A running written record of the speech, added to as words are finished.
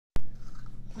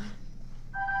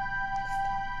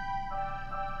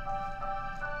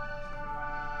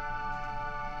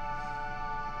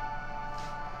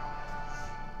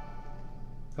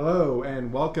Hello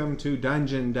and welcome to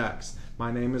Dungeon Ducks.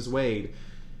 My name is Wade,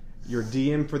 your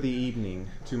DM for the evening.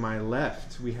 To my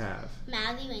left we have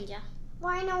Mally Ranger,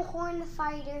 Rhinohorn the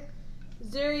fighter,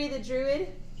 Zuri the druid,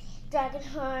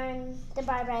 Dragonhorn the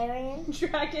barbarian,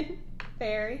 Dragon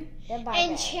Fairy, the barbarian,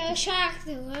 and Shellshock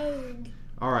the rogue.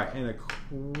 Alright, and a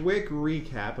quick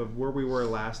recap of where we were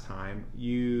last time.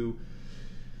 You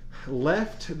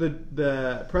left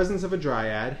the presence of a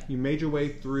dryad. You made your way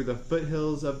through the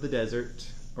foothills of the desert,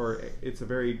 or it's a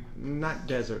very, not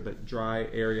desert, but dry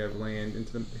area of land,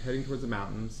 heading towards the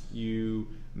mountains. You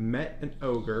met an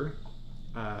ogre,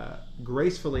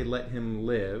 gracefully let him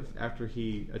live after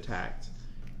he attacked,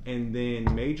 and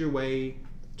then made your way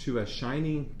to a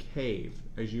shining cave.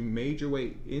 As you made your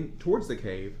way in towards the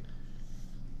cave,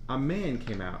 a man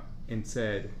came out and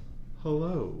said,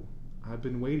 "Hello, I've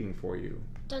been waiting for you."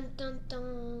 Dun dun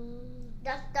dun.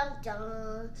 dun dun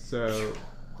dun. So,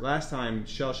 last time,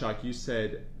 Shellshock, you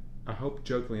said, I hope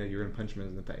jokingly that you were going to punch him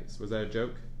in the face. Was that a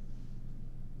joke?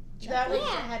 That was,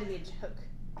 Yeah. had to be a joke.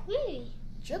 Really?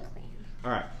 Joke man.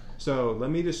 Alright, so let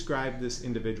me describe this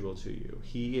individual to you.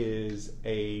 He is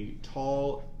a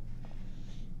tall,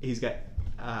 he's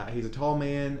a tall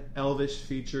man, elvish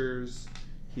features,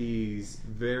 he's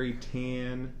very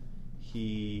tan,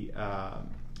 he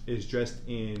is dressed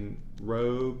in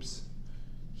robes,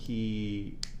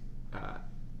 he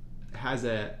has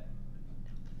a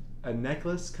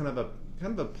necklace, kind of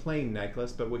a plain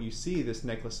necklace, but what you see this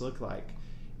necklace look like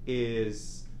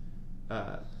is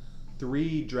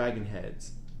 3 dragon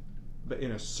heads, but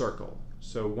in a circle.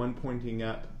 So one pointing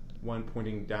up, one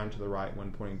pointing down to the right,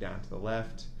 one pointing down to the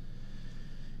left.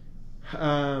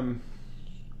 And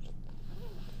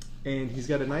he's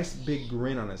got a nice big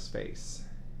grin on his face,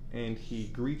 and he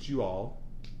greets you all.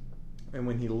 And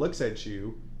when he looks at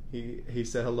you, he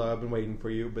said, "Hello, I've been waiting for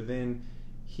you." But then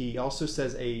he also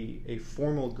says a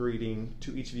formal greeting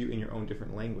to each of you in your own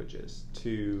different languages.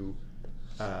 To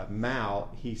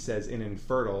Mal, he says in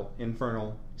infernal, he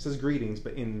says greetings,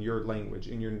 but in your language,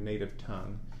 in your native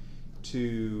tongue.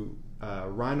 To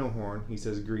Rhinohorn, he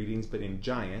says greetings, but in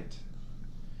giant.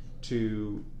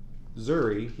 To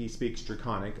Zuri, he speaks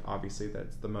Draconic, obviously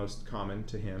that's the most common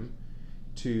to him.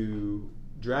 To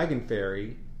Dragon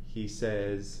Fairy, he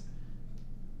says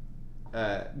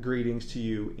greetings to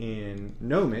you in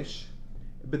Gnomish,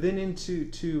 but then into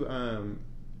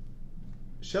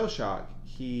Shellshock,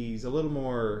 he's a little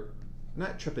more,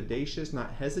 not trepidatious,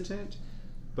 not hesitant,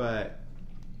 but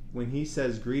when he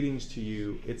says greetings to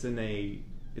you, it's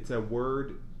a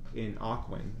word in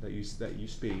Aquan that you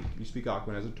speak. You speak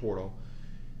Aquan as a turtle,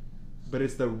 but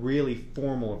it's the really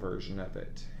formal version of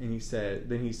it. And he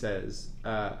says,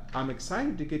 "I'm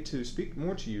excited to get to speak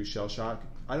more to you, Shellshock.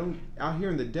 Out here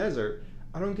in the desert,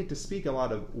 I don't get to speak a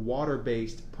lot of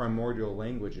water-based primordial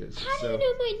languages." How do you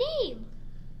know my name?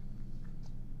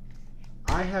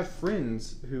 I have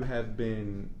friends who have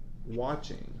been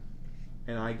watching,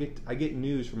 and I get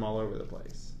news from all over the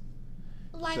place.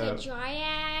 Like So- a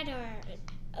dryad or an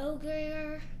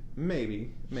ogre?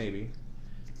 Maybe,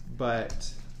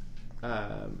 but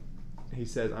he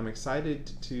says, "I'm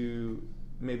excited to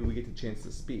maybe we get the chance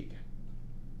to speak.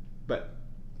 But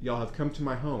y'all have come to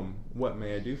my home. What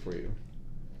may I do for you?"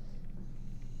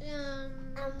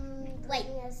 Wait,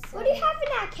 what do you have in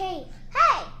that cave?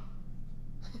 Hey!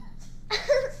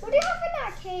 What do you have in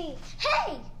that cave?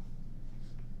 Hey!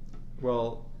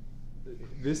 Well,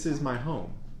 this is my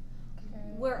home.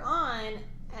 We're on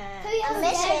So you have a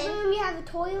mission. bedroom, you have a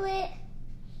toilet.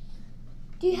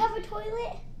 Do you have a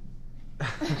toilet?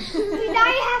 Now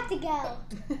you have to go.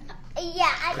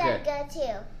 Yeah, I Okay. gotta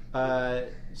go too.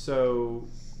 So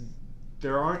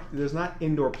there's not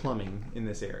indoor plumbing in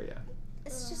this area.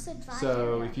 It's just a dryad.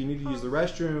 So if you need to use the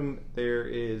restroom, there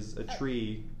is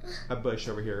a bush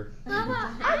over here.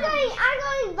 Mama, I'm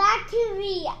going back to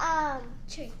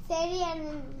the Tree. city and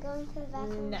then going to the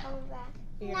bathroom No. and coming back.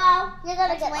 You're No, you're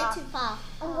gonna That's get way off. too far.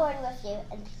 I'm going with you,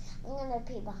 and I'm gonna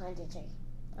pee behind the tree.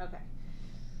 Okay.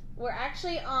 We're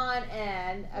actually on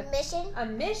A a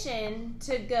mission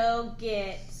to go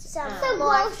get Some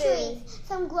more groceries.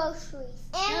 Some groceries.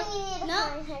 And we need to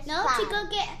find her No, spine. to go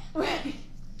get. Right.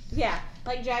 Yeah,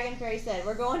 like Dragon Fairy said,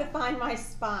 we're going to find my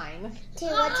spine.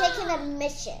 We're taking a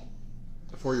mission.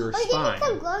 For your We're getting spine.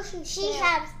 some groceries. She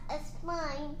has a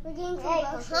spine. We're getting some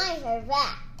groceries behind her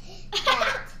back.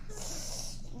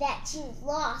 That she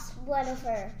lost one of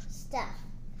her stuff.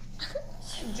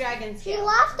 Dragon She scale.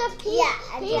 lost a piece. Yeah,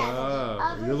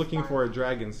 Oh, you're looking for a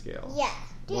dragon scale. Yeah.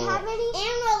 Do you Well- have any?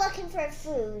 And we're looking for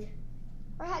food.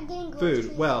 We're getting groceries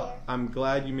Food. Well, here. I'm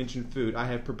glad you mentioned food. I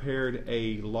have prepared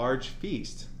a large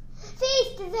feast.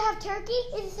 Feast. Does it have turkey?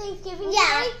 Is it Thanksgiving?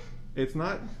 Yeah. Day? It's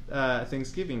not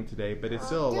Thanksgiving today, but it's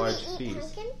still a Do large we eat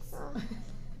feast. pumpkins?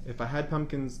 If I had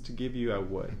pumpkins to give you, I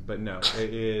would. But no,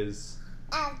 it is.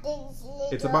 It's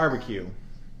a It's barbecue.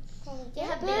 Do you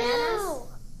have bananas?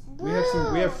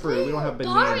 We have fruit. We don't have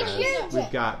bananas. Barbecue.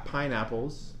 We've got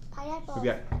pineapples. Pineapple. We've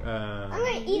got I'm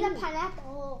gonna eat a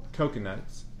pineapple.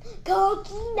 coconuts. Coconut.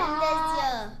 When does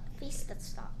your feast get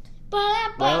stopped?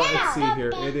 Well, let's see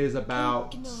here. It is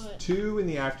about 2 in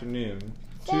the afternoon.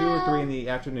 2 or 3 in the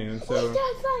afternoon. So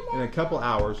in a couple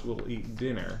hours, we'll eat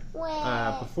dinner.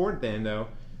 Before then, though,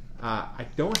 I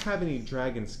don't have any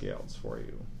dragon scales for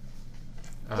you.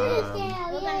 Do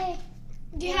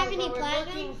you have any We're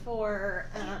platinum? looking for.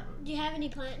 Do you have any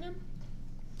platinum?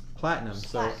 Platinum.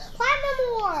 So,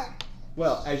 Platinum ore.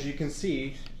 well, as you can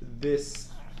see, this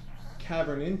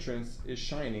cavern entrance is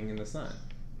shining in the sun.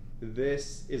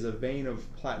 This is a vein of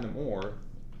platinum ore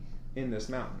in this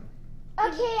mountain.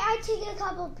 Okay, I take a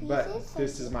couple pieces. But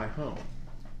this is my home.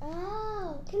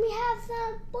 Oh, can we have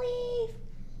some,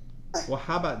 please? Well,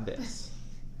 how about this?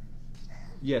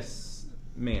 Yes,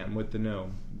 ma'am, with the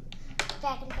gnome.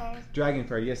 Dragon fairy. Dragon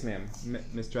Fairy, yes, ma'am.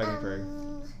 Miss Dragon Fairy.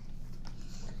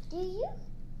 Do you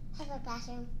have a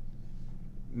bathroom?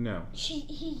 No.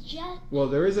 He just. Well,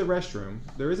 there is a restroom.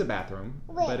 There is a bathroom,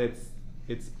 Wait. but it's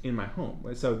in my home.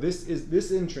 So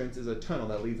this entrance is a tunnel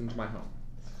that leads into my home.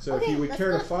 So if Okay, you would let's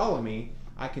care to go. follow me,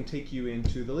 I can take you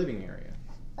into the living area.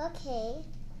 Okay.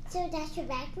 So that's your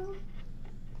bathroom?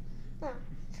 Oh.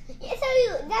 Yeah,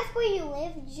 so that's where you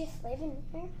live? You just live in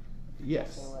here?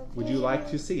 Yes. Would you like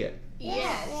to see it?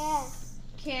 Yes.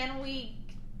 Can we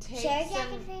take Share some?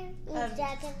 dragon fairy?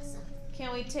 Dragon.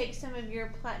 Can we take some of your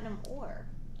platinum ore?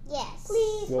 Yes.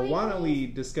 Please. Well, please, why don't please.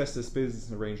 we discuss this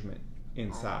business arrangement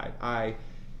inside? I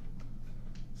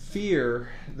fear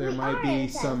there We might are be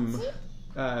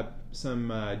inside. some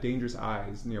dangerous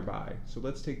eyes nearby. So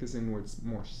let's take this in where it's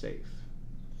more safe.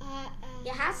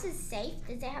 Your house is safe.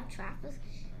 Does it have trappers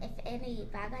if any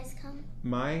bad guys come?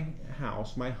 My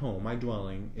house, my home, my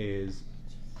dwelling is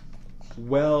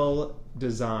well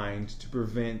designed to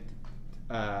prevent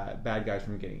bad guys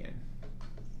from getting in.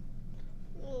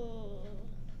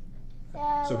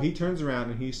 So he turns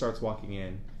around and he starts walking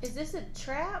in. Is this a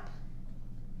trap,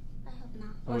 I hope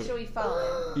not. or should we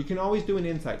follow him? You can always do an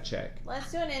insight check.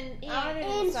 Let's do an Yeah. I want to do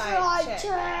an inside check.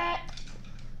 check.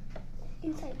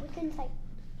 Inside. What's inside?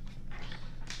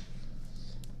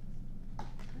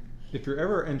 If you're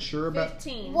ever unsure about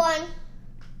 15. 1.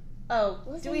 Oh,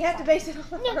 What's do we have to base it on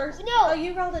the No, first? no. Oh,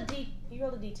 you rolled a D. You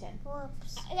rolled a D10.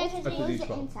 Whoops. That's a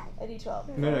D12. Inside. A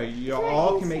D12. No, you Try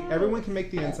all can make. inside. Everyone can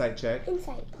make the insight check.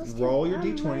 Inside. Plus Roll 2. your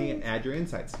d20 and add your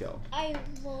insight skill. I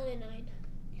rolled a 9.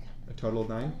 A total of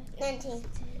 9. 19.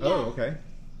 Oh, okay.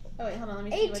 Oh wait, hold on. Let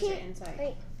me see what's your 18. insight.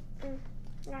 Wait.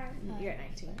 You're at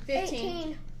 19.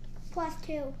 15. Plus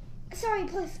 2. Sorry,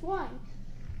 plus 1.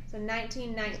 So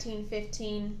 19, 19,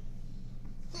 15.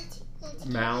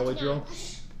 19. Mal, would you roll?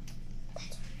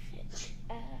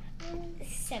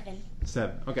 7.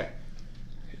 7. Okay.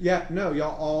 Yeah, no,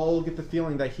 y'all all get the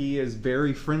feeling that he is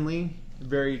very friendly,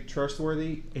 very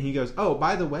trustworthy, and he goes, "Oh,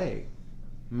 by the way,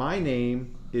 my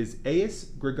name is Aes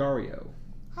Gregario."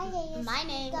 Hi, Ace. My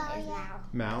name is Mal.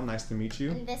 Mal, nice to meet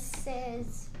you. And this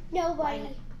is. Nobody.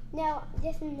 No,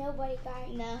 this is nobody guy.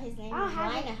 No, his name I don't is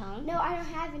have Rhino it. Home. No, I don't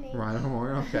have a name. Rhino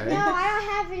Horn, okay. No, I don't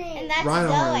have a name. And that's Rhino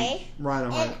Horn. Zoe.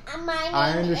 Rhino Horn. And my name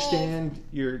I understand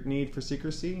your need for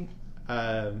secrecy,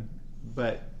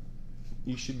 but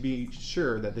you should be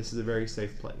sure that this is a very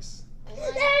safe place. is...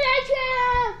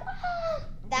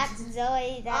 That's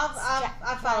Zoe. That's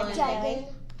I'll follow him. Dragon.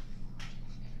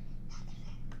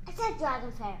 I said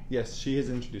dragon fair. Yes, she has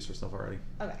introduced herself already.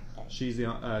 Okay. She's the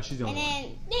only And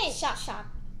one. then Shot.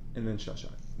 And then Shot.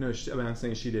 No, I'm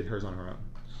saying she did hers on her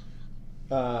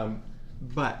own.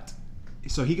 But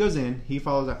so he goes in, he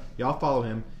follows up. Y'all follow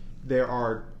him. There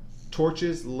are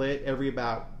torches lit every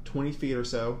about 20 feet or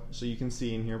so you can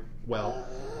see in here well.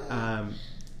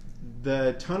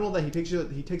 The tunnel that he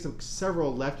takes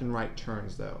several left and right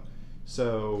turns though.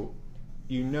 So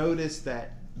you notice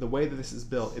that the way that this is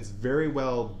built, it's very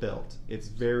well built. It's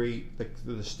very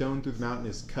the stone through the mountain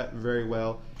is cut very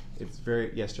well. It's very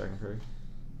Dragon Fairy.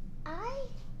 I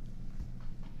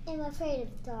am afraid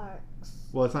of darks.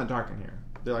 Well, it's not dark in here.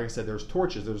 Like I said, there's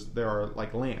torches. There are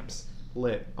like lamps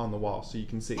lit on the wall, so you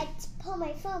can see. I pull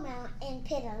my phone out and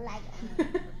put a light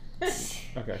on.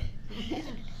 Okay.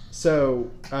 So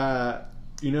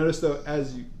you notice though,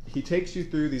 as he takes you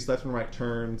through these left and right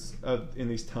turns in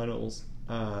these tunnels,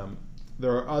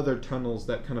 there are other tunnels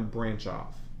that kind of branch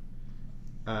off.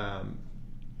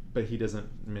 But he doesn't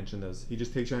mention those. He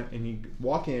just takes you out and you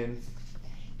walk in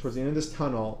towards the end of this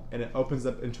tunnel, and it opens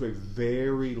up into a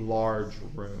very large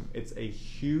room. It's a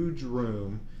huge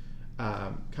room,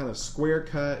 kind of square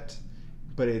cut,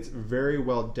 but it's very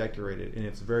well decorated and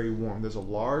it's very warm. There's a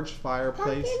large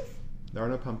fireplace. Pumpkins? There are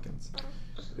no pumpkins.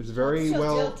 It's very She'll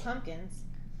well. steal pumpkins.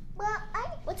 Well,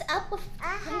 What's up with I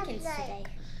have, pumpkins like, today?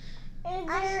 is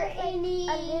there any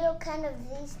a little kind of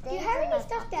these things? Do you have any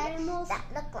stuffed animals that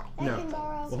look like? No. I can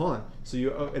borrow. Well, hold on. So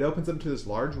it opens up to this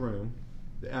large room.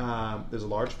 There's a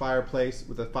large fireplace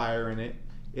with a fire in it.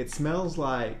 It smells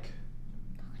like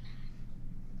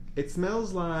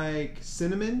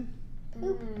cinnamon.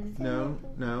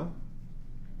 No.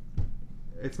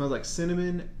 It smells like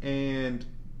cinnamon and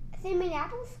Cinnamon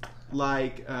apples?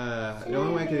 like the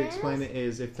only way I could explain it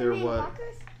is if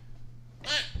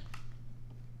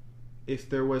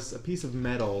there was a piece of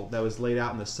metal that was laid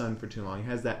out in the sun for too long. It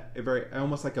has that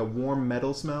almost like a warm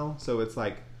metal smell. So it's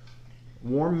like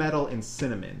warm metal and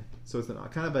cinnamon. So it's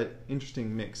kind of an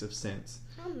interesting mix of scents.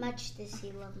 How much does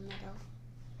he love metal?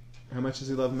 How much does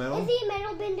he love metal? Is he a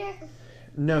metal bender?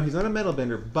 No, he's not a metal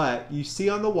bender, but you see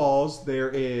on the walls there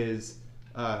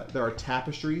are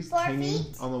tapestries 4 hanging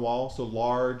feet? on the wall. So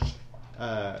large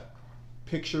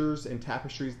pictures and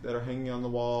tapestries that are hanging on the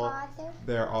wall. Father?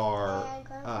 There are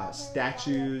Grandfather,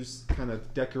 statues kind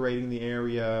of decorating the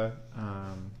area.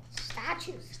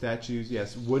 Statues,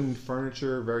 yes. Wooden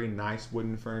furniture, very nice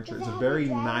wooden furniture. Does It's it a have very a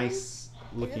dragon? nice Is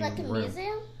it looking like a room.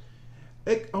 museum?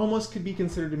 It almost could be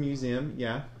considered a museum,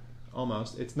 yeah.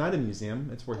 Almost. It's not a museum.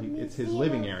 It's where it's his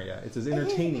living area. It's his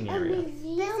entertaining area. Does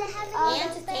it have He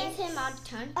entertains him all the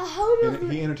time. a home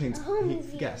And he entertains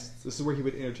museum. guests. This is where he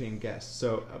would entertain guests.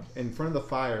 So in front of the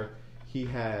fire, he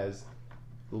has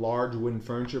large wooden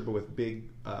furniture, but with big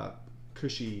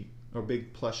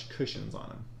big plush cushions on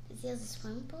them. Does he have a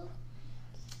swimming pool?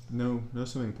 No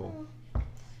swimming pool.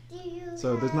 Do you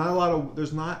So there's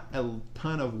not a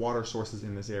ton of water sources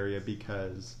in this area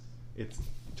because it's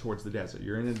towards the desert.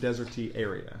 You're in a deserty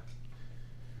area.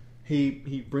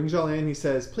 He brings y'all in. He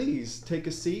says, "Please take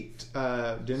a seat.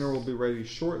 Dinner will be ready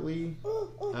shortly."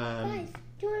 guys,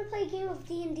 do you want to play a game of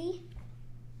D&D?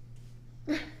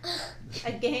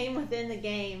 A game within the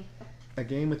game. A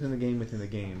game within the game within the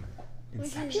game. Do you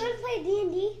Inception. want to play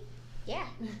D&D? Yeah.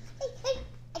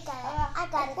 I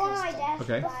got a question.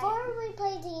 Okay. Before we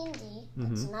play D&D,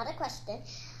 it's Mhm. not a question.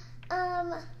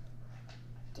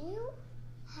 Do you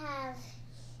have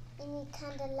any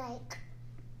kind of like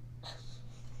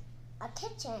a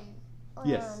kitchen?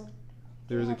 Yes.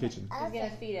 There is a kitchen. He's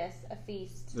gonna feed us a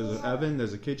feast. There's an oven.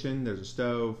 There's a kitchen. There's a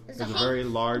stove. There's There's a a very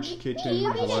large kitchen. Do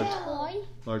you There's a have large a toy?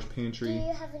 large Do pantry.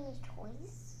 you have any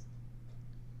toys?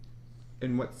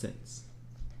 In what sense?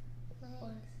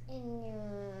 Like in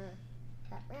your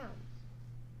that room?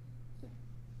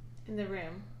 In the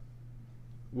room.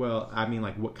 Well, I mean,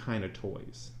 like, what kind of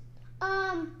toys?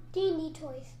 D&D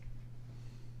toys.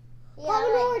 Yeah,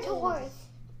 Platinum or like toys?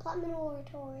 Platinum or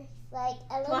toys? Like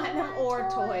Platinum Eleanor or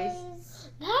toys.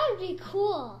 That would be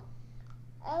cool.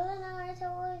 Eleanor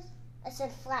toys? I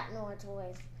said Flatnor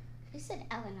toys. You said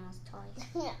Eleanor's toys.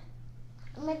 Yeah.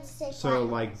 I meant to say So, Flatnor.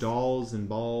 like dolls and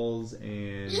balls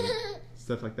and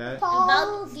stuff like that.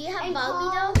 Dolls Do you have and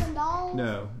Barbie dolls dolls? and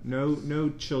dolls. No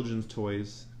children's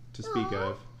toys to speak Aw.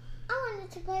 of. I wanted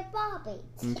to play Barbie.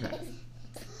 Okay.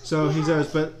 So he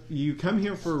says, but you come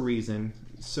here for a reason.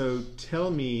 So tell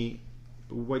me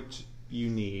what you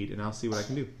need, and I'll see what I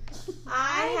can do.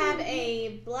 I have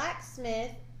a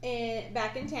blacksmith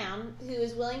back in town who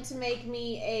is willing to make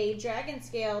me a dragon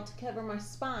scale to cover my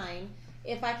spine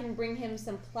if I can bring him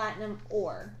some platinum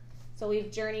ore. So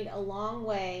we've journeyed a long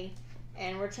way,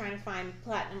 and we're trying to find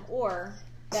platinum ore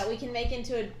that we can make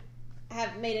into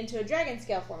a dragon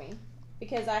scale for me,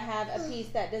 because I have a piece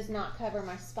that does not cover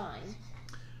my spine.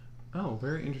 Oh,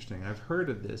 very interesting. I've heard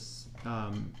of this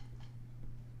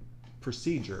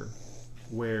procedure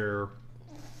where,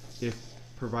 if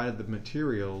provided the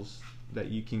materials, that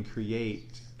you can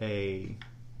create a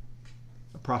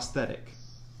prosthetic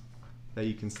that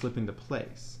you can slip into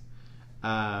place.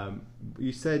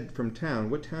 You said from town.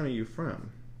 What town are you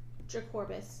from?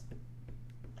 Dracorbis.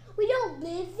 We don't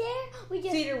live there. We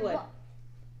just Cedarwood.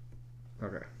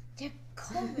 Okay.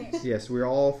 Dracorbis. Yes, we're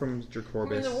all from From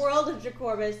Dracorbis. the world of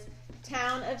Dracorbis,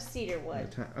 town of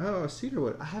Cedarwood. Oh,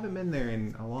 Cedarwood. I haven't been there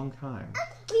in a long time.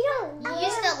 We don't. You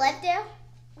used to live there?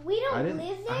 We don't I didn't.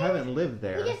 live there. I haven't lived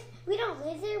there. We don't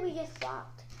live there. We just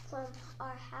walked from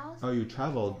our house. Oh, you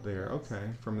traveled there. Okay,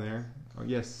 from there. Oh,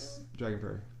 yes, Dragon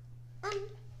Prairie.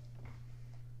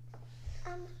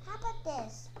 How about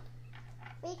this?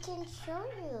 We can show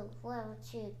you where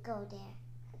to go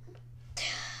there.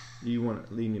 You want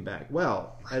to lead me back.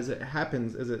 Well, as it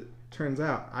turns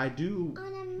out, I do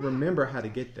remember how to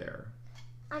get there.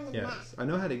 On the Yes, map. I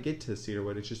know how to get to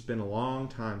Cedarwood. It's just been a long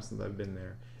time since I've been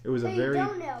there. It was But a very. you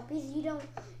don't know because you don't.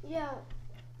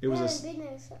 It was haven't been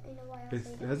there in a while.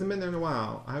 It hasn't been there in a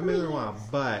while. I haven't been there in a while,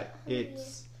 but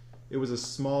it was a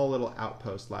small little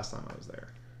outpost last time I was there.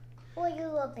 Were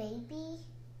you a baby?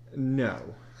 No,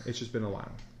 it's just been a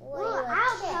while. Well,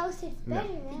 outpost is No. better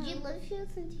now. Did you live here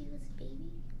since you was a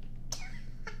baby?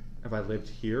 Have I lived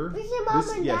here? Where's your mom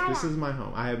and Yes, dad? this is my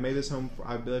home. I have made this home.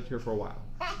 I've lived here for a while.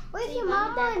 Where's So your your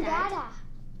mom mom and and dad dad?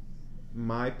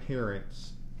 My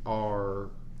parents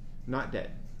are not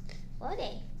dead. What are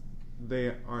they?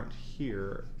 They aren't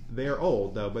here. They are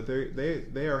old though, but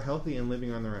they are healthy and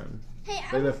living on their own. Hey,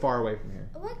 They live far away from here.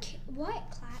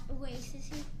 what race is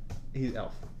he? He's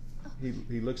elf.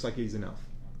 He looks like he's an elf.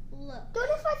 Look. Don't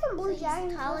you find some So blue he's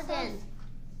dragons? taller than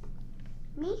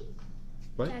Me?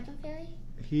 What? Dragon Fairy?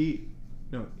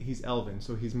 He's elven,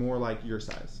 so he's more like your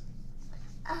size.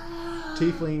 Oh.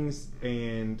 Tieflings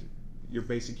and your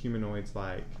basic humanoids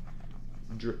like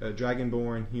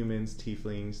dragonborn, humans,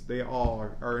 tieflings, they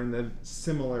all are in the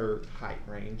similar height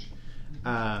range.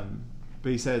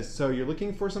 But he says, so you're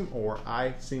looking for some ore.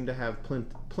 I seem to have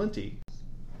plenty.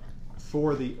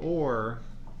 For the ore,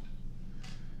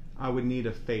 I would need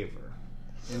a favor.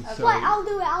 And so, What? I'll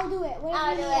do it. I'll do it.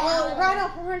 Well, Rhino,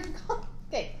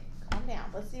 okay, calm down.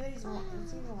 Let's see what he's wants.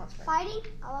 Let's see what he wants first. Fighting?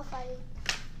 I love fighting.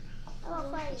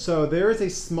 So there is a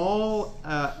small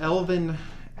elven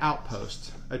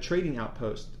outpost, a trading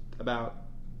outpost, about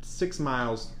 6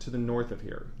 miles to the north of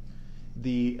here.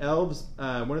 The elves,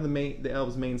 one of the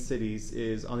elves' main cities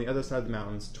is on the other side of the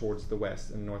mountains, towards the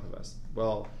west and north of us.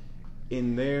 Well,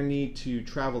 in their need to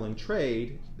travel and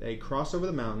trade, they cross over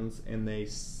the mountains and they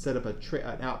set up an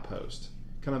outpost,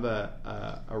 kind of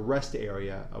a rest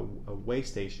area, a way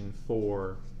station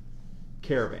for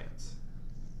caravans.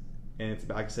 And it's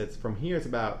about, like I said, from here it's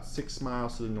about 6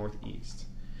 miles to the northeast.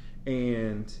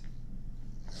 And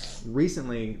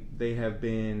recently they have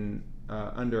been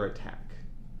under attack.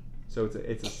 So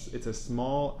it's a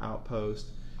small outpost,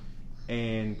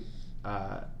 and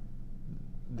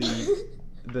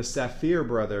the Sapphire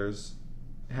brothers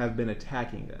have been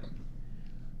attacking them.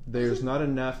 There's not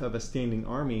enough of a standing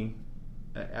army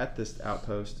at this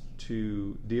outpost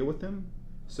to deal with them,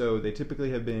 so they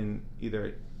typically have been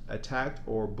either attacked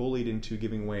or bullied into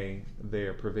giving away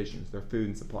their provisions, their food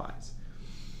and supplies.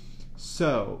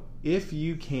 So if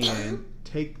you can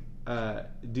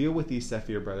deal with these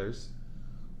Sapphire brothers,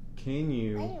 can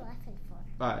you? What are you laughing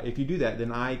for? If you do that,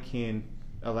 then I can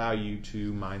allow you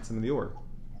to mine some of the ore.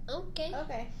 Okay.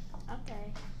 Okay.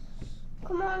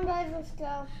 Come on, guys, let's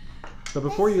go. But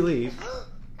before you leave,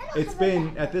 it's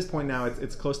been at this point now.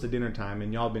 It's close to dinner time,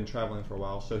 and y'all have been traveling for a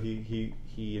while. So he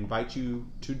invites you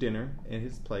to dinner in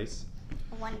his place.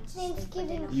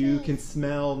 Thanksgiving. You can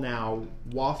smell now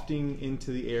wafting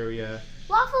into the area.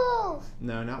 Waffles.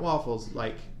 No, not waffles.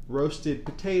 Like roasted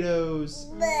potatoes,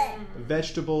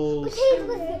 vegetables.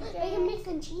 Potatoes with bacon, meat,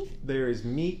 and cheese. There is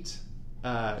meat,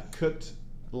 cooked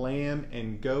lamb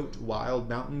and goat, wild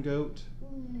mountain goat.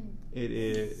 It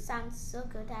is. Sounds so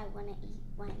good that I want to eat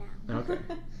right now. Okay.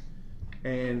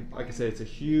 And like I said, it's a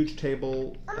huge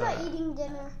table. I'm not eating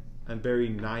dinner. A very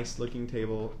nice looking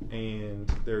table,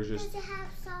 and there's just Does it have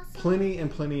sauce?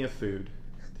 plenty of food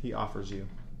he offers you.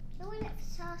 I want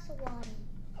sauce or water.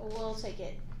 We'll take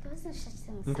it. There was no such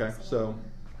thing as Okay, sauce or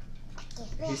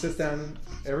so he sits down.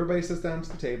 Everybody sits down to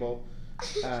the table.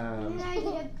 And then I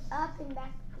get up and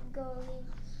back and go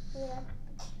yeah.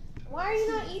 Why are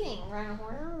you not eating, Rhino I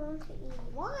Horn? don't want to eat.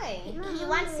 Why? He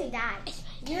wants to die.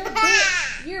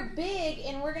 You're big,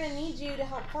 and we're gonna need you to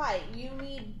help fight. You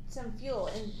need some fuel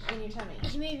in your tummy.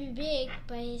 He may be big,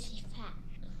 but is he fat?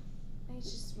 He's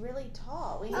just really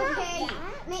tall. We need Okay,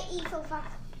 to may eat so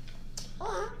fast.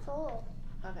 Oh, I'm full.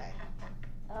 Okay.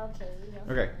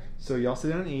 Okay, so y'all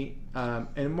sit down and eat.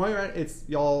 And while you're at it,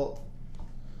 y'all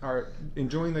are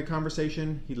enjoying the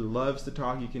conversation. He loves to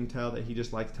talk. You can tell that he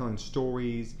just likes telling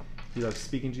stories. He loves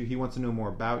speaking to you. He wants to know more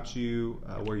about you,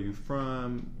 where you're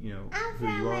from, you know, I'm who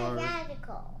from you are.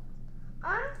 Radical.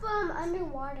 I'm from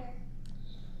underwater.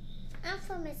 I'm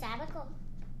from Radical.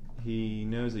 He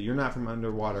knows that you're not from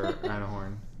underwater,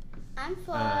 Rhinohorn. I'm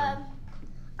from.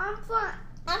 I'm from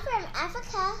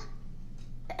Africa.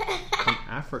 From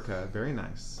Africa. Very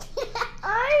nice.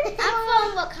 I'm I'm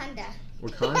from Wakanda.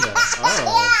 Wakanda.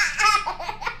 Oh.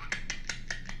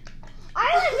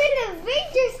 I live in the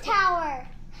Avengers Tower.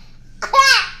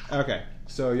 Okay,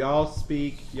 so y'all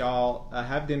speak, y'all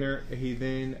have dinner. He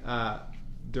then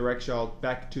directs y'all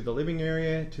back to the living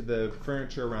area, to the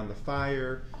furniture around the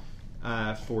fire.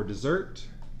 For dessert,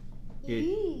 it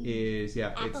is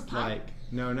Apple it's pie? like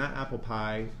no, not apple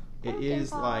pie. It Pumpkin is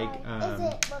pie. like Is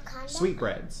it what kind of?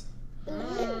 sweetbreads.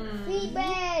 Sweet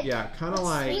bread. Yeah, kind of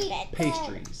like sweetbread?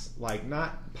 pastries. Like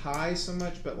not pie so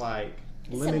much, but like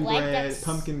lemon like bread, that's-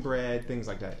 pumpkin bread, things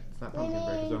like that. It's not pumpkin bread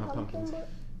because we don't have Pumpkin pumpkins. bread.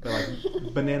 But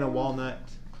like banana walnut.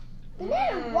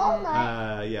 Banana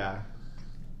walnut. Yeah.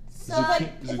 So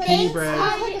Zucchini bread.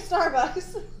 Sounds like a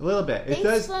Starbucks. A little bit. It things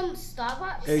does. from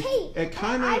Starbucks. It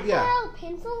kind I of pull out a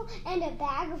pencil and a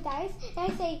bag of dice,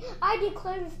 and I say, I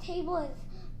declare this table is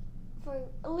for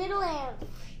little ants.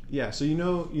 Yeah. So you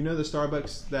know the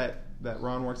Starbucks that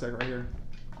Ron works at right here.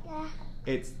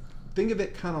 Yeah. Think of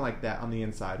it kind of like that on the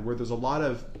inside, where there's a lot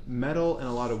of metal and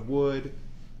a lot of wood.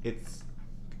 It's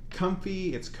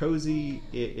comfy. It's cozy.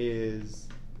 It is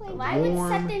Why would warm.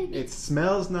 something be It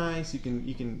smells nice. You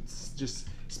can just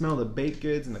smell the baked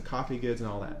goods and the coffee goods and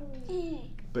all that.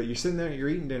 But you're sitting there, you're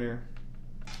eating dinner,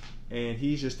 and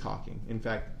he's just talking. In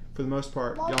fact, for the most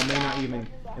part, y'all may not even,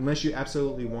 unless you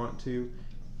absolutely want to,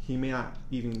 he may not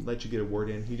even let you get a word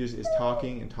in. He just is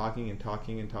talking and talking and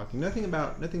talking and talking.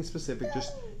 Nothing specific,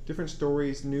 just different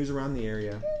stories, news around the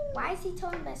area. Why is he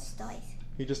telling us stories?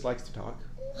 He just likes to talk.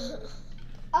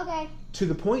 Okay. To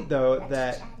the point, though, That's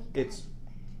that chatty guy. it's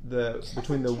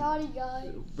between Chatty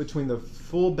guy. the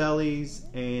full bellies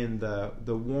and the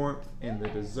warmth and the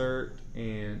dessert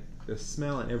and the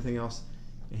smell and everything else,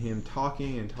 and him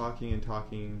talking and talking and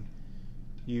talking,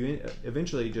 you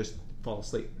eventually just fall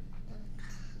asleep.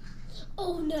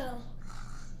 Oh no.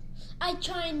 I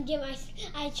try and get my.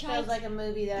 Sounds like a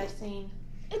movie that I've seen.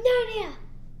 No idea.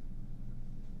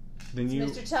 Then you,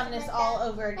 Mr. Tumnus all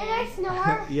over And I again.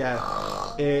 snore.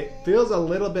 yeah, it feels a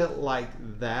little bit like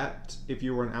that if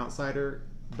you were an outsider,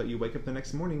 but you wake up the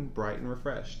next morning bright and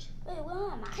refreshed. Wait, where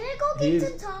am I? Can I go He get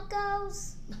is- some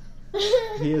tacos?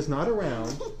 He is not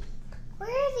around. Where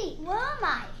is he? Where am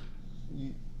I?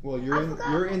 Well, I you're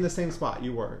forgot. in the same spot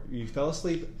you were. You fell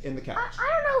asleep in the couch. I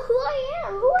don't know who I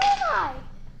am. Who am I?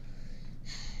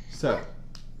 So,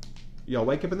 y'all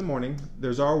wake up in the morning.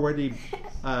 There's already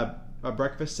a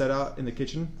breakfast set out in the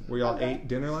kitchen where y'all Okay. ate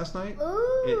dinner last night.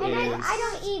 Ooh. It And is- I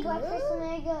don't eat breakfast, and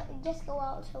I just go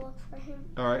out to look for him.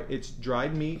 All right, it's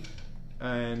dried meat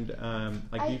and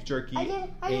like I- beef jerky I just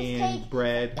and take-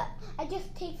 bread. I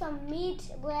just take some meat,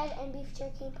 bread, and beef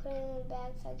jerky and put it in a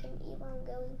bag so I can eat while I'm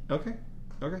going. Okay,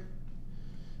 okay.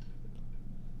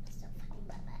 So funny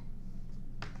about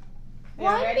that.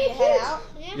 Are you ready to head out?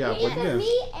 Yeah, what you doing?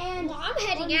 Me and I'm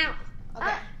heading out.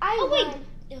 Okay. I wait. won.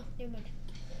 No, never mind.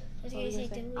 I was What were you gonna say, gonna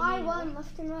say? didn't we I need won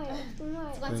left and right, left and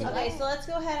right. What's it Okay, so let's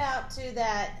go head out to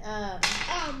that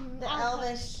the outpost.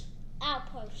 Elvish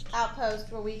Outpost.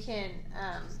 outpost where we can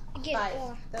Get fight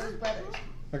ore. those brothers.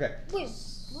 Okay. Wait.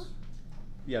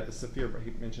 Yeah, the Saphir. He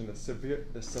mentioned the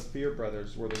Saphir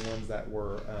brothers were the ones that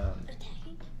were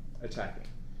Attacking. attacking.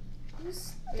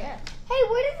 Yeah. Hey,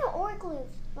 where did the orc live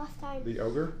last time? The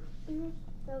ogre. Okay.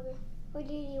 Where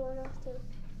did you run off to?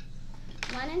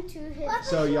 One and two hit.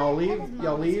 So y'all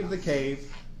leave the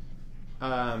cave,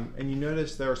 and you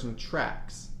notice there are some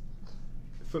tracks,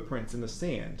 footprints in the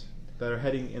sand that are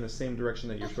heading in the same direction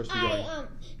that you're supposed to be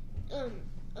going.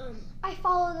 I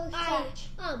follow those tracks.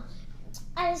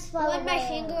 I just follow Run my the-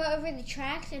 finger over the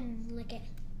tracks and lick it.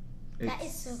 That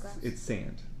is so gross. It's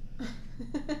sand.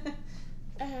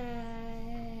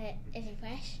 Is it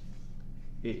fresh?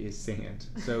 It is sand.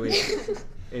 So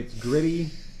it's gritty.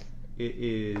 It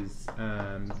is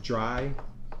dry.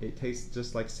 It tastes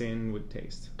just like sand would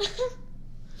taste.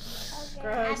 I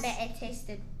Gross. bet it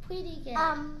tasted pretty good.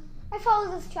 I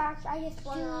follow those tracks. I just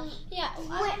went off. Yeah. Went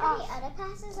the off. other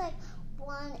passes, like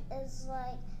one is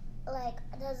like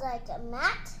there's like a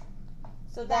mat.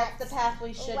 So that's the path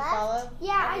we should Left. follow.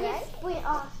 Yeah, I just went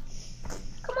off.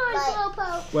 Come on, Like-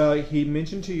 Slowpoke. Well, he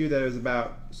mentioned to you that it was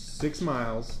about 6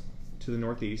 miles to the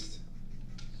northeast,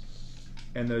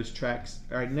 and those tracks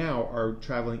right now are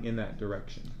traveling in that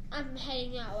direction. I'm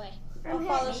heading that way. I'll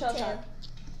follow Shellshock.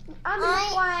 I'm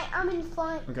in front. I'm in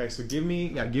front. Okay, so give me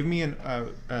an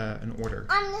order.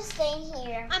 I'm just staying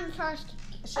here. I'm first.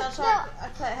 Shellshock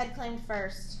had claimed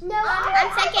first. No, I'm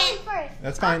I'm second. first.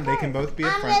 That's fine. They can both be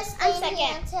up I'm front. just staying second.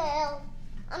 here until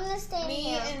I'm just staying Me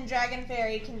here. and Dragon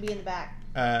Fairy can be in the back.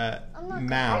 Mal,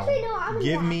 Actually, no, I'm in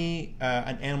give back. me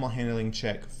an animal handling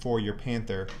check for your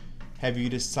panther. Have you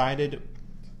decided?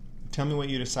 Tell me what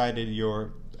you decided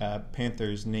your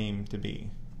panther's name to be.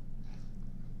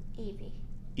 Evie.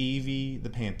 Evie the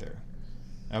panther.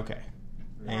 Okay.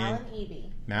 Mal and Evie.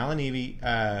 Mal and Evie.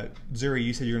 Zuri,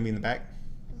 you said you're gonna be in the back.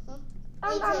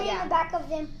 I'm Me too, in yeah. the back of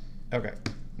them. Okay.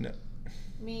 No.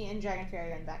 Me and Dragon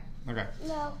Fairy are in the back. Okay.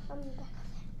 No, I'm in the back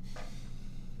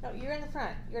No, you're in the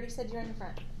front. You already said you're in the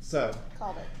front. So,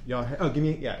 Called it. y'all. Give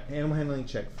me animal handling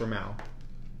check for Mal.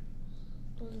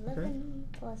 11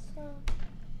 plus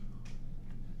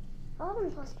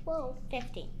 11 plus 12.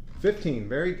 15. 15.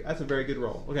 That's a very good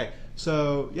roll. Okay,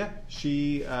 so yeah,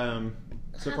 she so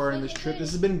far in this trip,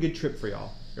 this has been a good trip for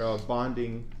y'all. Y'all are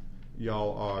bonding.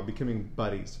 Y'all are becoming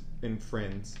buddies and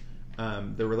friends.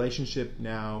 The relationship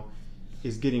now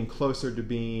is getting closer to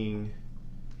being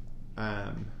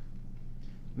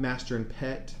master and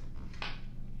pet,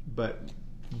 but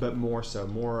more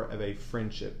of a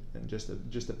friendship than just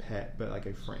a pet, but like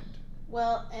a friend.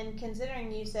 Well, and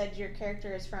considering you said your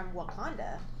character is from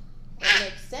Wakanda, it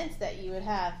makes sense that you would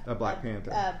have A Black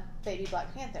Panther. a baby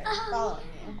Black Panther following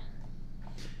you.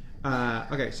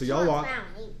 Okay, so y'all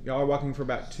are walking for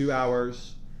about 2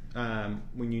 hours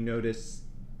when you notice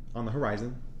on the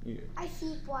horizon. I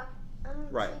sleepwalk. I'm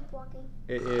Right. sleepwalking.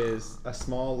 It is a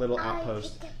small little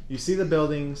outpost. You see the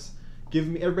buildings.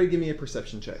 Everybody give me a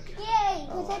perception check. Yay!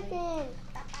 Perception.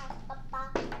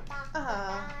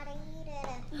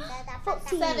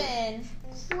 7.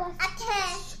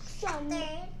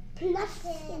 Plus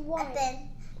 1.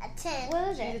 A 10. What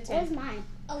is She's a it? 10. Where's mine?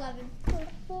 11. Okay,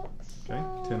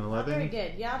 10, Very 11.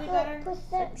 good. Y'all do better.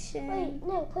 Perception. Wait,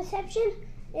 no. Perception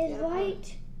is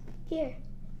right here.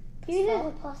 Yours is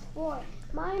a plus 4.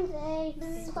 Mine's a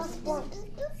plus 1.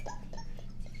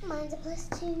 Mine's a plus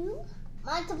 2.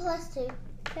 Mine's a plus 2.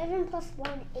 7 plus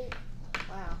 1, 8.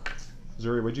 Wow.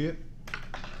 Zuri, what'd you get?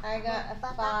 I got a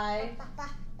 5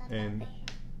 And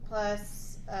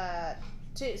plus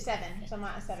 2, 7. So I'm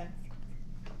at a 7.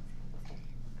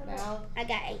 Mal? I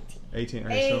got 18. 18.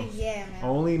 Okay, so yeah, man.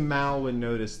 only Mal would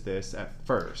notice this at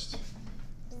first.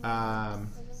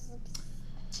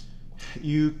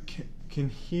 You can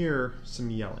hear some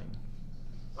yelling.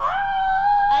 What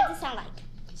does it sound like?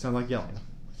 Sound like yelling.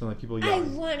 Sound like people I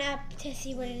yelling. run up to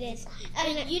see what it is.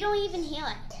 And you don't even hear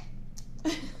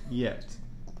it. Yet.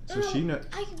 So she know.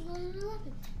 I can roll an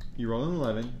 11. You roll an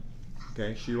 11.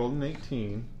 Okay, she rolled an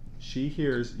 18. She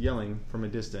hears yelling from a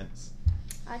distance.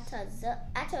 I tell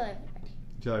everybody.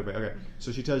 Tell everybody. Okay,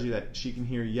 so she tells you that she can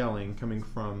hear yelling coming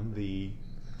from the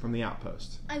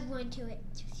outpost. I run to it.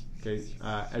 Okay,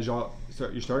 as y'all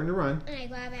you're starting to run. And I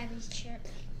grab Abby's shirt.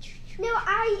 No,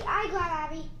 I got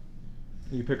Abby.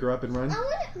 You pick her up and run. I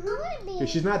want to be. Okay,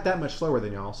 she's not that much slower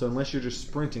than y'all, so unless you're just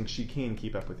sprinting, she can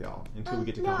keep up with y'all until we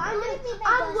get to No, combat.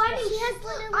 I'm running.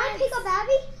 I pick up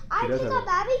Abby. I She does pick have up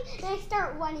Abby and I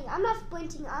start running. I'm not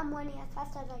sprinting. I'm running as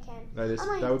fast as I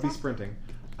can. That would be sprinting.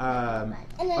 And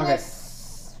then Okay.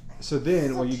 So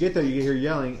then, when you get there, you hear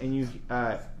yelling, and you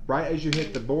right as you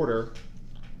hit the border,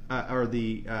 or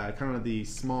the kind of the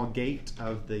small gate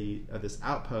of this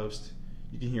outpost,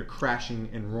 you can hear crashing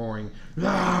and roaring.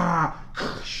 Ah!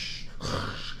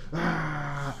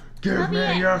 Ah! Give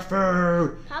me your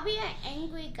food! Probably an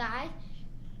angry guy,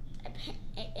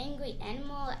 an angry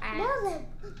animal. No,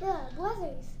 the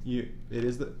brothers.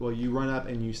 You run up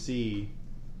and you see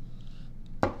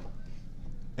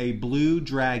a blue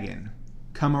dragon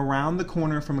come around the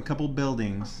corner from a couple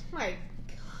buildings, My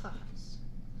gosh.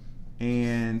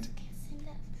 and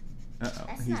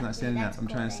That's he's not not blue, standing up. that's I'm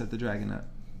trying to golden. set the dragon up.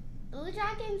 Blue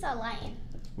dragons are lion.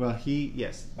 Well,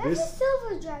 yes. That's a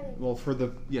silver dragon. Well, for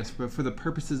the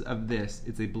purposes of this,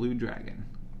 it's a blue dragon.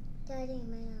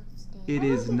 It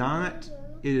is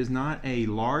not a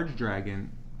large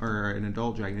dragon or an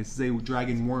adult dragon. This is a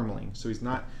dragon wormling. So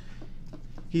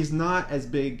he's not as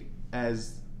big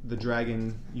as the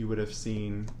dragon you would have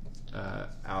seen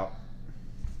out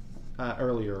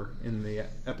earlier in the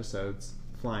episodes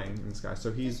flying in the sky.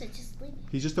 So he's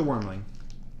just a wormling.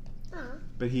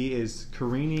 But he is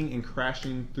careening and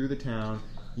crashing through the town,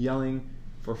 yelling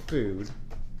for food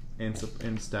and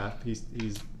stuff. He's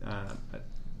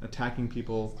attacking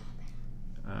people.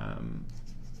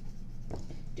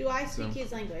 Do I speak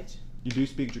his language? You do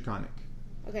speak Draconic.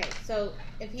 Okay, so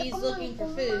if he's looking for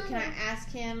food, can I ask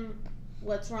him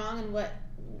what's wrong and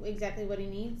exactly what he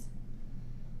needs?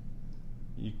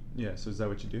 So is that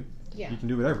what you do? Yeah. You can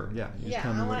do whatever. Yeah. You just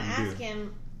tell me I what want to you ask do.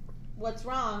 him what's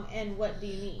wrong and what do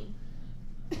you need?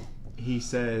 He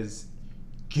says,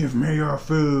 "Give me your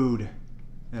food." And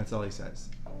that's all he says.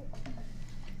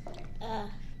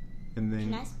 And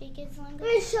then Can I speak his language?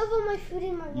 I shovel my food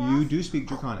in my mouth. you do speak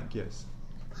Draconic, yes.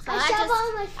 So I shovel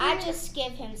my food. I just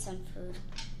give him some food.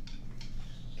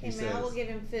 Okay, He Mal will says- give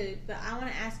him food, but I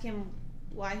want to ask him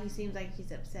why he seems like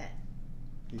he's upset.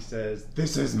 He says,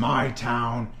 "This is my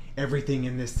town. Everything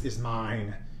in this is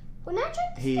mine." We're not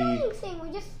trying to He- steal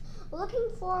anything. We're looking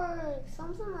for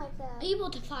something like that. People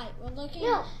to fight. We're looking.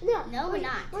 No, No, we're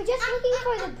not. We're just looking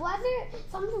for the brothers.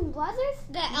 Something brothers.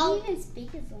 The You even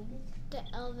speak his language. The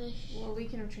Elvish. Well, we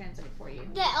can translate it for you.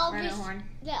 The Elvish. Rhino horn.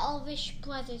 The Elvish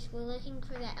brothers. We're looking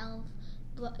for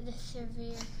the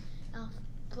severe elf.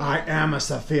 I am a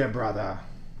Saphir brother.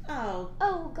 Oh,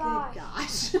 Oh gosh.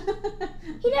 gosh. Good gosh.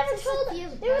 He never told.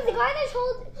 Saphir There was a brother. guy that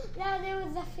told that there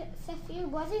was Saphir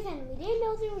brothers, and we didn't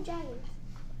know they were dragons.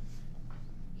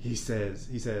 He says,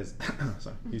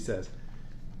 sorry, he says,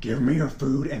 give me your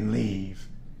food and leave.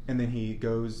 And then he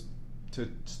goes to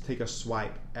take a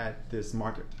swipe at this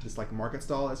market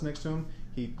stall that's next to him.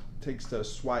 He takes a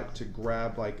swipe to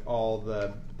grab like all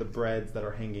the breads that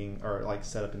are hanging or like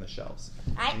set up in the shelves.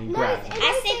 And he grabs them.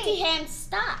 I said to him,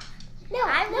 stop. No,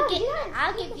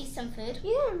 I'll give you some food.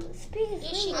 You didn't speak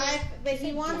his language. But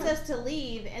he wants us to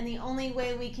leave, and the only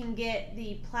way we can get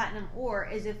the platinum ore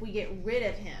is if we get rid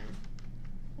of him.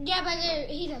 Yeah, but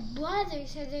he's a brother,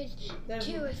 so there's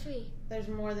 2 or 3. There's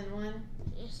more than one?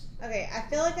 Yes. Okay, I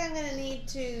feel like I'm going to need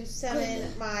to summon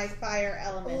my fire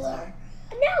elemental.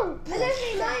 No, but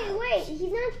that's not. Wait, he's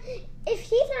not. If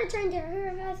he's not trying to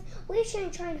hurt us, we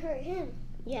shouldn't try and hurt him.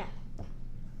 Yeah.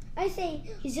 I say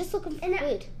He's just looking for and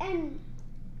food.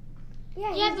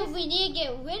 Yeah, Yeah, he's but just- we need to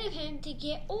get rid of him to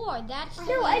get ore. That's the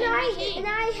No, way and we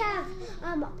I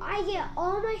have I get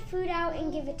all my food out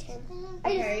and give it to him.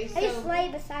 I just lay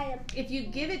beside him. If you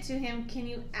give it to him, can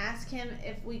you ask him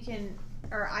if we can,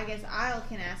 or I guess I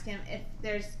can ask him if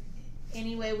there's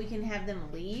any way we can have them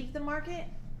leave the market?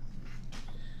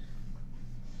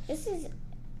 This is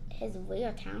his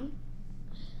real town.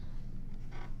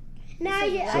 Now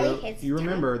So his you town.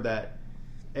 remember that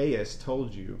Aias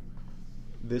told you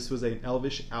this was an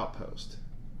elvish outpost,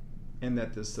 and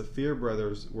that the Saphir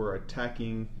brothers were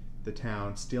attacking the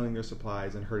town, stealing their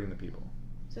supplies, and hurting the people.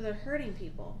 So they're hurting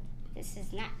people. This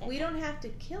is not. We don't have to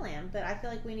kill him, but I feel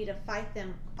like we need to fight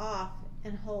them off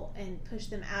and push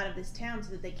them out of this town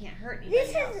so that they can't hurt anybody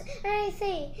this else. is, and I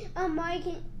say,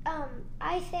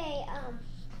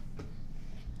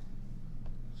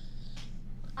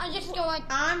 I just go like,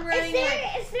 I'm running like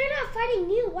if they're not fighting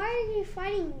you, why are you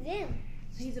fighting them?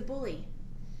 he's a bully.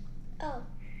 Oh,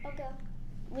 okay.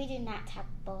 We do not have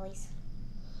bullies.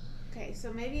 Okay,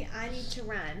 so maybe I need to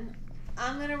run.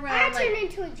 I'm gonna I run turn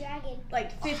into a dragon.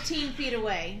 like 15 feet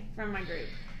away from my group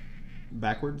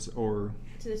Backwards or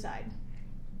to the side,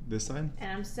 this side?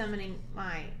 and I'm summoning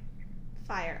my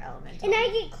fire elemental. And I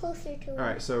get closer to it. All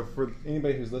right, so for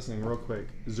anybody who's listening, real quick,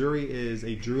 Zuri is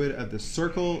a druid of the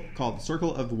circle called the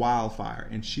Circle of Wildfire,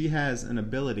 and she has an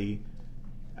ability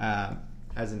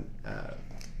as a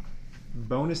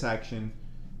bonus action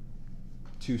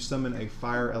to summon a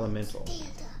fire elemental.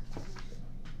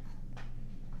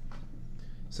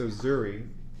 So Zuri,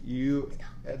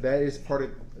 that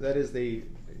is the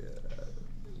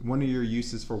one of your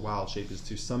uses for wild shape is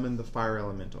to summon the fire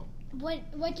elemental.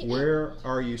 Where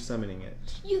are you summoning it?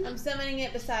 I'm summoning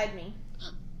it beside me.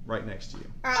 Right next to you.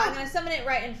 Alright, I'm gonna summon it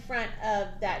right in front of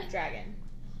that dragon.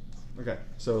 Okay,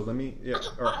 so let me. Yeah.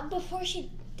 All right. before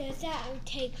she does that, I would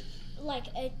take like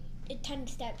a ton of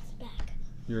steps back.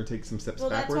 You're gonna take some steps Well,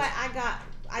 backwards. that's why I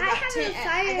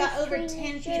have got a over fire 10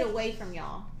 feet extinguisher. away from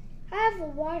y'all. I have a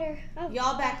water.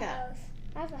 Y'all back up. Hose.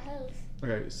 I have a hose.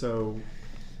 Okay, so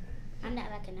I'm not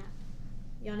backing up.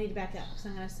 Y'all need to back up, so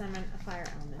I'm gonna summon a fire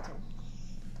elemental.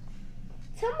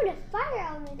 Summon a fire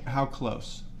element. how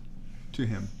close to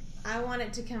him? I want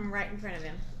it to come right in front of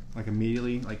him. Like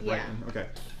immediately, like right. Yeah. Okay,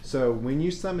 so when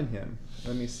you summon him,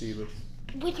 let me see.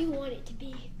 Would you want it to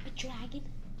be a dragon?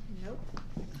 Nope.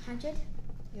 100.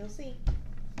 You'll see.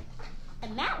 A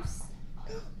mouse.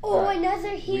 Oh, Alright.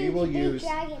 another We huge will big use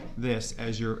dragon. this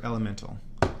as your elemental.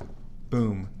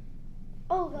 Boom.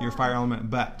 Oh, God. Your fire element.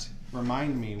 But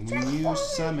remind me, when you Transform it.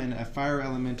 summon a fire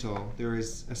elemental, there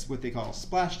is what they call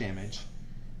splash damage.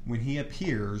 When he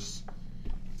appears,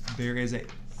 there is a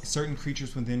certain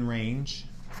creatures within range.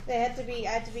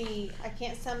 I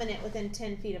can't summon it within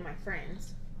 10 feet of my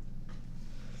friends.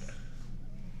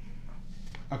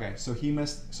 Okay, so he's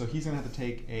gonna have to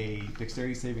take a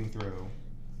dexterity saving throw.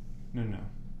 No.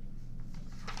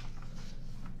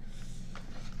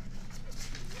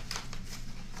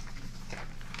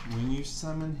 When you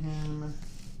summon him,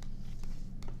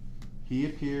 he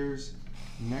appears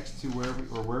next to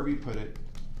wherever you put it.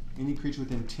 Any creature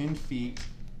within 10 feet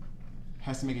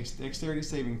has to make a dexterity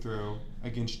saving throw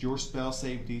against your spell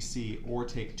save DC or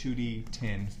take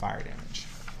 2d10 fire damage.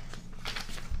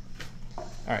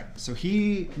 Alright, so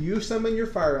you summon your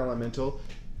fire elemental.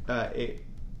 It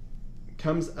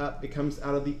comes out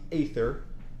of the aether.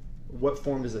 What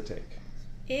form does it take?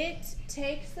 It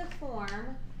takes the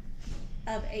form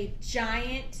of a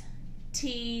giant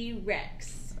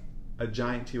T-Rex. A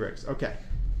giant T-Rex. Okay.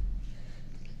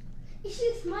 It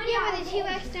shoots money Yeah, out but of the it.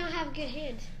 T-Rex don't have good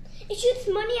hands. It shoots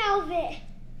money out of it.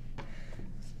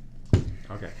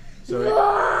 Okay. So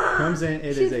it comes in.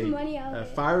 It is a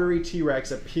fiery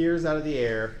T-Rex appears out of the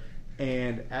air,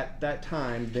 and at that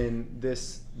time, then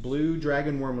this blue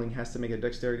dragon wormling has to make a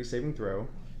dexterity saving throw.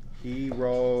 He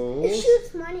rolls. It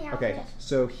shoots money out of Okay, it.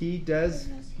 so he does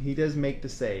make the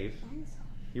save.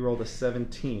 He rolled a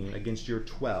 17 against your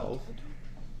 12.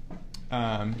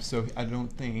 So I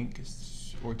don't think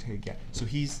Ortega. Yeah. So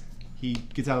he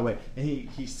gets out of the way and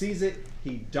he sees it.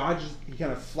 He dodges. He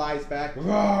kind of flies back.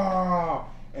 Rawr!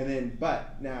 And then,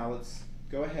 but now let's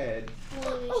go ahead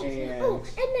and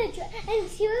And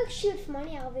T-Rex shoots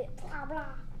money out of it. Blah blah.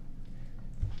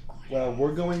 well,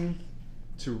 we're going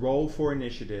to roll for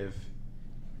initiative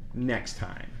next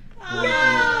time.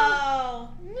 Oh.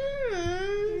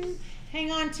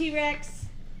 Hang on, T-Rex.